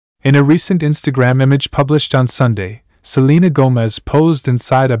In a recent Instagram image published on Sunday, Selena Gomez posed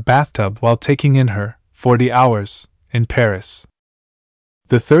inside a bathtub while taking in her 40 hours in Paris.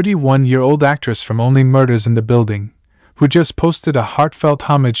 The 31-year-old actress from Only Murders in the Building, who just posted a heartfelt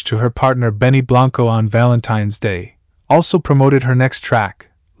homage to her partner Benny Blanco on Valentine's Day, also promoted her next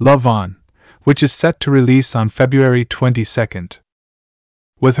track, Love On, which is set to release on February 22nd.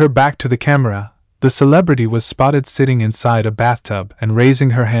 With her back to the camera, the celebrity was spotted sitting inside a bathtub and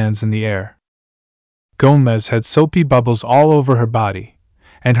raising her hands in the air. Gomez had soapy bubbles all over her body,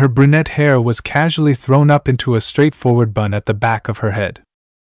 and her brunette hair was casually thrown up into a straightforward bun at the back of her head.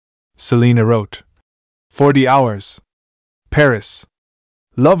 Selena wrote, 40 hours. Paris.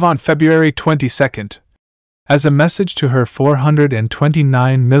 Love on February 22nd. As a message to her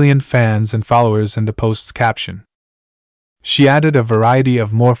 429 million fans and followers in the post's caption. She added a variety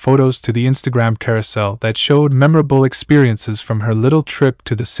of more photos to the Instagram carousel that showed memorable experiences from her little trip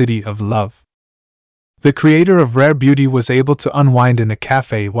to the city of love. The creator of Rare Beauty was able to unwind in a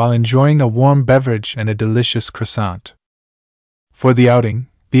cafe while enjoying a warm beverage and a delicious croissant. For the outing,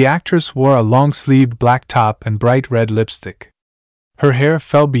 the actress wore a long-sleeved black top and bright red lipstick. Her hair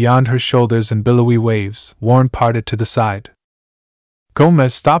fell beyond her shoulders in billowy waves, worn parted to the side.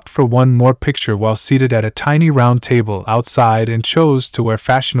 Gomez stopped for one more picture while seated at a tiny round table outside and chose to wear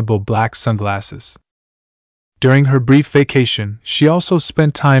fashionable black sunglasses. During her brief vacation, she also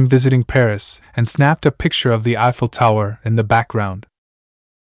spent time visiting Paris and snapped a picture of the Eiffel Tower in the background.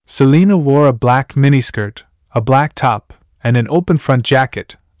 Selena wore a black miniskirt, a black top, and an open front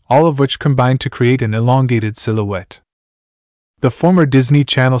jacket, all of which combined to create an elongated silhouette. The former Disney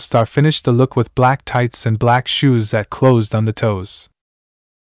Channel star finished the look with black tights and black shoes that closed on the toes.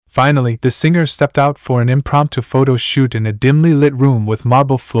 Finally, the singer stepped out for an impromptu photo shoot in a dimly lit room with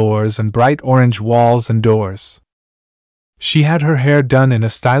marble floors and bright orange walls and doors. She had her hair done in a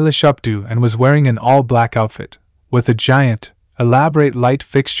stylish updo and was wearing an all-black outfit, with a giant, elaborate light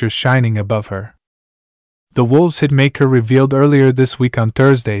fixture shining above her. The Wolves hitmaker revealed earlier this week on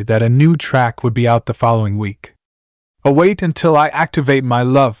Thursday that a new track would be out the following week. Wait until I activate my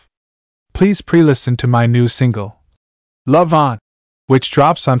love. Please pre-listen to my new single, Love On, which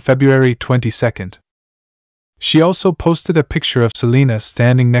drops on February 22nd. She also posted a picture of Selena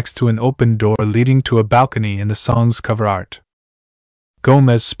standing next to an open door leading to a balcony in the song's cover art.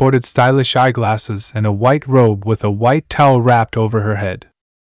 Gomez sported stylish eyeglasses and a white robe with a white towel wrapped over her head.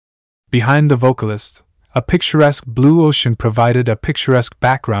 Behind the vocalist, a picturesque blue ocean provided a picturesque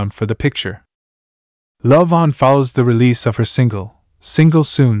background for the picture. Love On follows the release of her single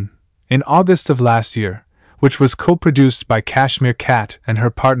Soon, in August of last year, which was co-produced by Cashmere Cat and her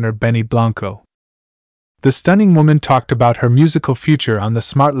partner Benny Blanco. The stunning woman talked about her musical future on the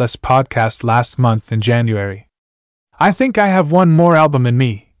Smartless podcast last month in January. I think I have one more album in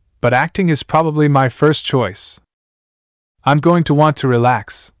me, but acting is probably my first choice. I'm going to want to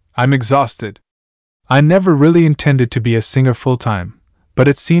relax, I'm exhausted. I never really intended to be a singer full-time, but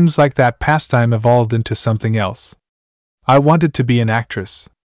it seems like that pastime evolved into something else. I wanted to be an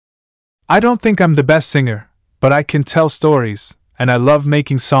actress. I don't think I'm the best singer, but I can tell stories, and I love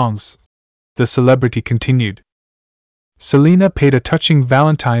making songs, the celebrity continued. Selena paid a touching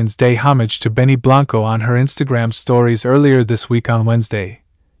Valentine's Day homage to Benny Blanco on her Instagram stories earlier this week on Wednesday,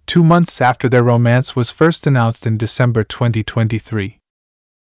 2 months after their romance was first announced in December 2023.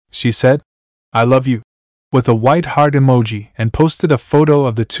 She said, I love you, with a white heart emoji, and posted a photo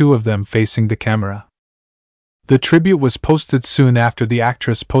of the two of them facing the camera. The tribute was posted soon after the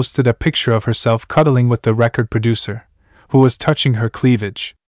actress posted a picture of herself cuddling with the record producer, who was touching her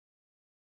cleavage.